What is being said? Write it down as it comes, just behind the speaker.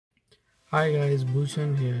Hi guys,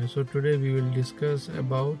 Bhushan here. So today we will discuss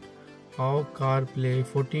about how CarPlay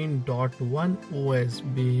 14.1 OS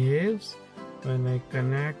behaves when I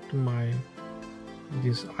connect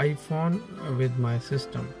this iPhone with my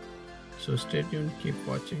system. So stay tuned, keep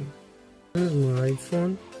watching. This is my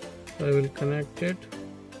iPhone. I will connect it.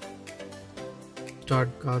 Start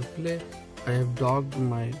CarPlay. I have docked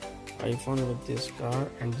my iPhone with this car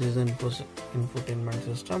and this is infotainment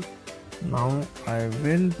system. Now I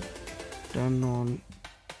will turn on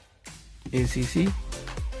ACC.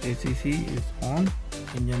 ACC is on,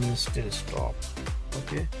 engine is still stopped.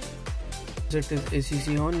 Okay, as it is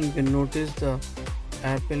ACC on, you can notice the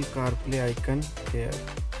Apple Carplay icon here.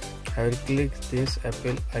 I will click this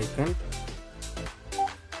Apple icon.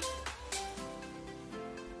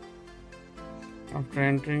 After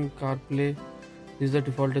entering CarPlay, this is the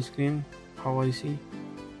default screen, how I see.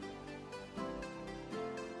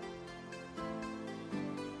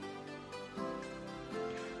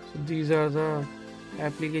 So these are the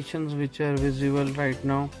applications which are visible right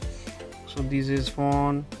now. So this is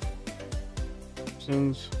phone.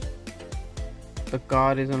 Since the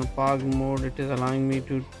car is on park mode, it is allowing me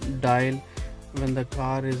to dial when the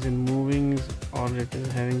car is in moving or it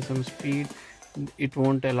is having some speed. It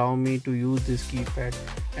won't allow me to use this keypad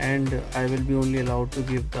and I will be only allowed to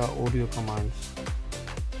give the audio commands.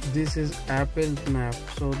 This is Apple Map.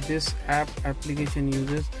 So this application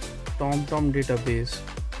uses TomTom database.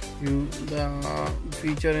 The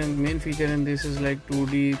main feature in this is like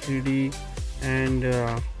 2D, 3D, and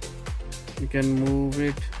you can move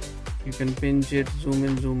it, you can pinch it, zoom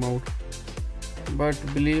in, zoom out. But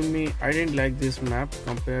believe me, I didn't like this map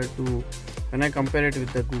compared to when I compare it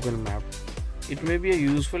with the Google Map. It may be a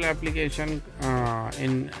useful application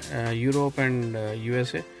in Europe and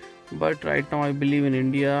USA, but right now I believe in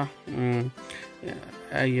India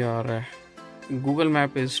your Google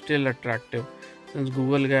Map is still attractive, since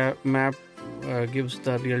Google Map gives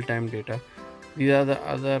the real-time data. These are the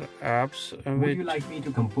other apps. Would you like me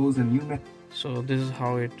to compose a new map? So this is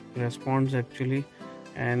how it responds actually.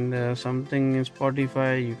 And something in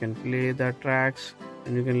Spotify, you can play the tracks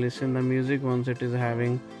and you can listen the music once it is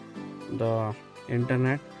having the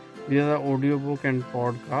internet. These are the audiobook and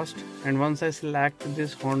podcast. And once I select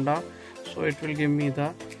this Honda, so it will give me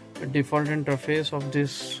the default interface of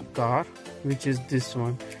this car, which is this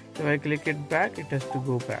one. If I click it back, it has to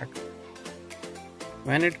go back.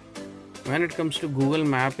 When it comes to Google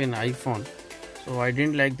Map in iPhone, so I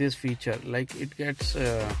didn't like this feature. Like it gets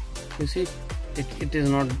you see, it is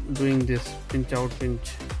not doing this pinch out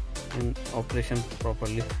pinch in operation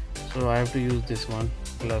properly. So I have to use this one,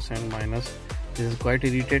 plus and minus. This is quite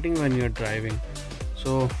irritating when you are driving.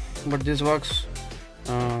 So but this works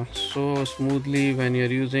so smoothly when you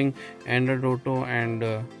are using Android Auto and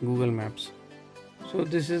Google Maps. So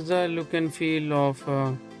this is the look and feel of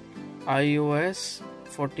iOS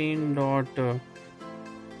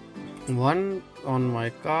 14.1 on my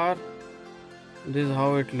car. This is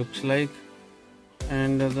how it looks like.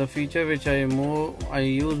 And the feature which I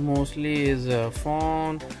use mostly is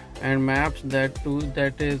phone and maps. That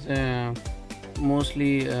is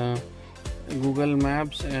mostly Google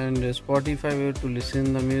Maps and Spotify to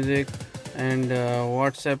listen the music, and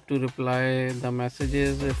WhatsApp to reply the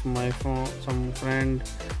messages if my phone,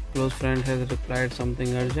 close friend has replied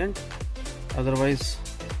something urgent. Otherwise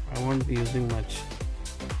I won't be using much.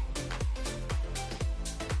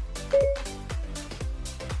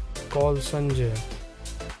 Call Sanjay.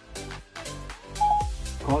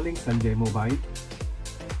 Calling Sanjay mobile.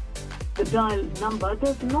 The dial number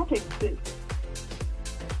does not exist.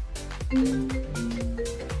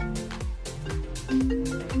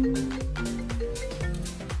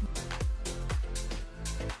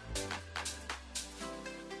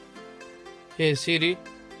 Hey Siri,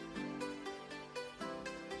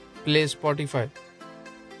 play Spotify.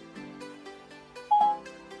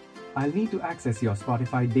 I'll need to access your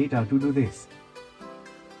Spotify data to do this.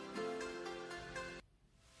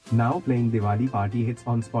 Now playing Diwali party hits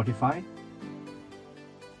on Spotify.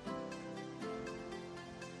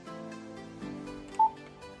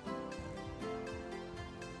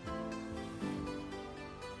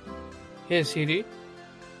 Hey Siri,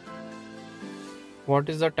 what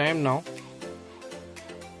is the time now?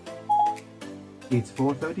 It's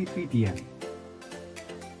 4:33 p.m.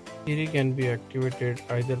 Siri can be activated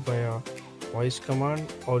either by a voice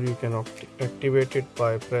command or you can activate it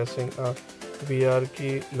by pressing a VR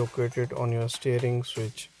key located on your steering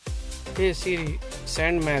switch. Hey Siri,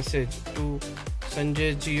 send message to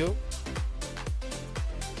Sanjay Jio.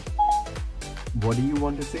 What do you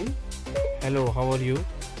want to say? Hello, how are you?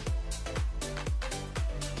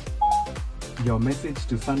 Your message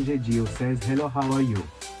to Sanjay Jio says, hello, how are you?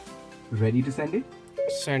 Ready to send it?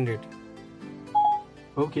 Send it.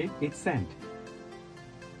 Okay, it's sent.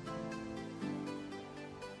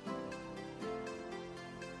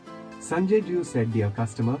 Sanjay Jio said, dear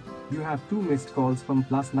customer, you have 2 missed calls from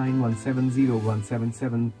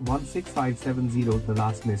 +917017716570. The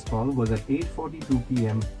last missed call was at 8:42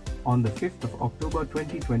 p.m. on the 5th of October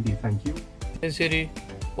 2020. Thank you. Hey Siri,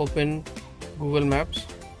 open Google Maps.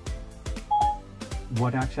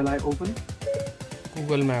 What app shall I open?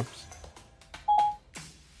 Google Maps.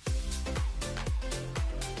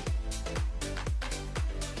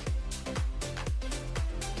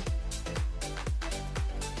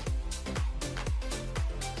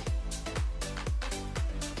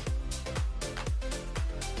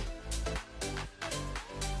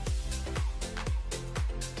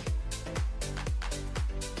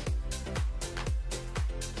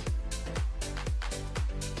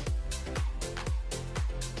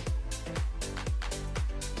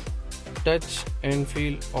 Touch and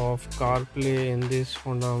feel of CarPlay in this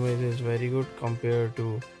Honda Amaze is very good compared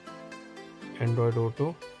to Android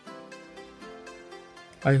Auto.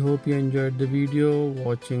 I hope you enjoyed the video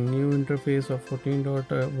watching new interface of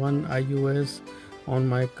 14.1 iOS on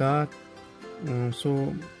my car.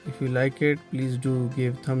 So if you like it, please do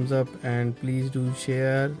give thumbs up and please do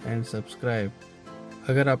share and subscribe.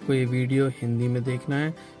 अगर आपको ये video Hindi में देखना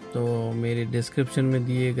है तो मेरे description में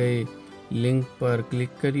दिए गए लिंक पर क्लिक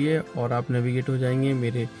करिए और आप नेविगेट हो जाएंगे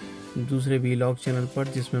मेरे दूसरे वीलॉग चैनल पर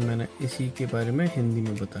जिसमें मैंने इसी के बारे में हिंदी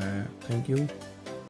में बताया है। Thank you.